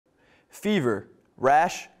Fever,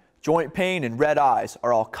 rash, joint pain, and red eyes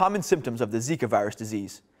are all common symptoms of the Zika virus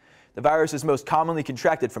disease. The virus is most commonly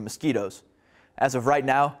contracted from mosquitoes. As of right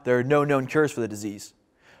now, there are no known cures for the disease.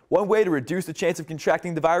 One way to reduce the chance of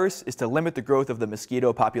contracting the virus is to limit the growth of the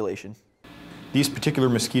mosquito population. These particular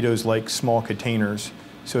mosquitoes like small containers,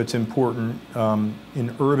 so it's important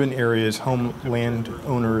in urban areas, home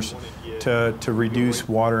landowners, to reduce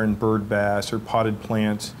water and bird baths or potted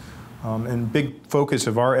plants. And big focus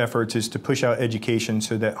of our efforts is to push out education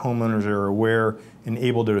so that homeowners are aware and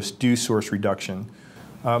able to do source reduction.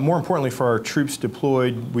 More importantly, for our troops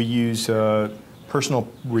deployed, we use personal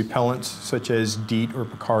repellents such as DEET or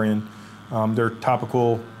Picarin. They're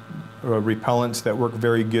topical repellents that work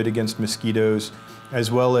very good against mosquitoes, as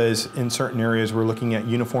well as in certain areas we're looking at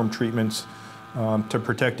uniform treatments to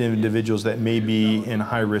protect individuals that may be in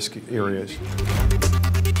high-risk areas.